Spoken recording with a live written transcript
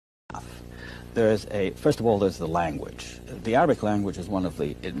First of all, there's the language. The Arabic language is one of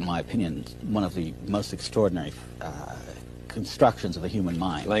the, in my opinion, one of the most extraordinary constructions of the human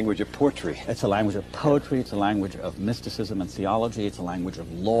mind. Language of poetry. It's a language of poetry, it's a language of mysticism and theology, it's a language of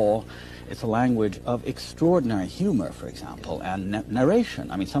law, it's a language of extraordinary humor, for example, and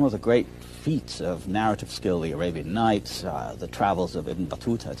narration. I mean, some of the great feats of narrative skill, the Arabian Nights, the travels of Ibn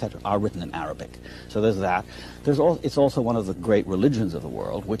Battuta, etc., are written in Arabic. So there's that. It's also one of the great religions of the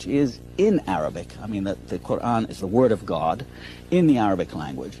world, which is in Arabic. I mean, the Quran is the word of God in the Arabic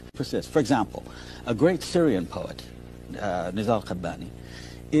language. Persists. For example, a great Syrian poet, Nizar Qabbani,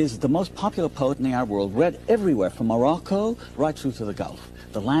 is the most popular poet in the Arab world, read everywhere from Morocco right through to the Gulf.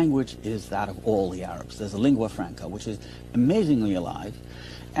 The language is that of all the Arabs. There's a lingua franca, which is amazingly alive,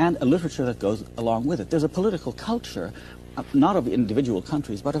 and a literature that goes along with it. There's a political culture, not of individual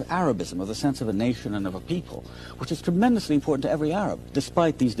countries, but of Arabism, of the sense of a nation and of a people, which is tremendously important to every Arab,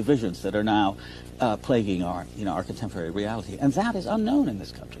 despite these divisions that are now plaguing our contemporary reality. And that is unknown in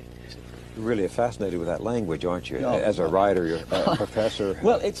this country. You're really fascinated with that language, aren't you? No. As a writer, you're a professor.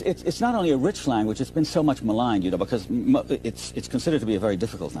 Well, it's not only a rich language, it's been so much maligned, because it's considered to be a very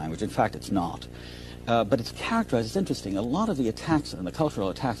difficult language. In fact, it's not. But it's characterized, it's interesting, a lot of the attacks and the cultural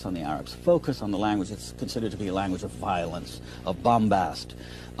attacks on the Arabs focus on the language that's considered to be a language of violence, of bombast,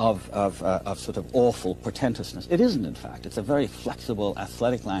 of sort of awful pretentiousness. It isn't, in fact. It's a very flexible,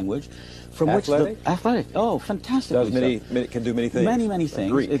 athletic language from athletic? which... Athletic? Oh, fantastic. Can do many things. Many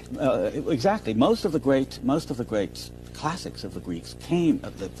things. Greek. Exactly. Most of the great classics of the Greeks came,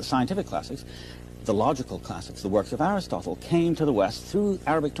 the scientific classics, the logical classics, the works of Aristotle, came to the West through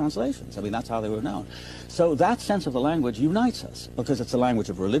Arabic translations. I mean, that's how they were known. So that sense of the language unites us, because it's a language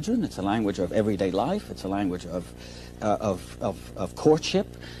of religion, it's a language of everyday life, it's a language of courtship,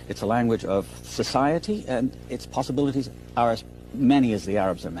 it's a language of society, and its possibilities are as many as the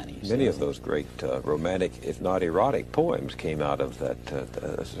Arabs are many. Many of those great romantic, if not erotic, poems came out of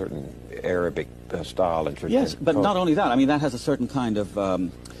that certain Arabic style and tradition. Yes, but not only that. I mean, that has a certain kind of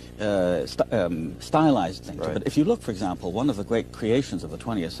stylized thing to it. But if you look, for example, one of the great creations of the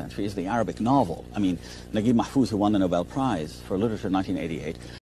 20th century is the Arabic novel. I mean, Naguib Mahfouz, who won the Nobel Prize for Literature in 1988,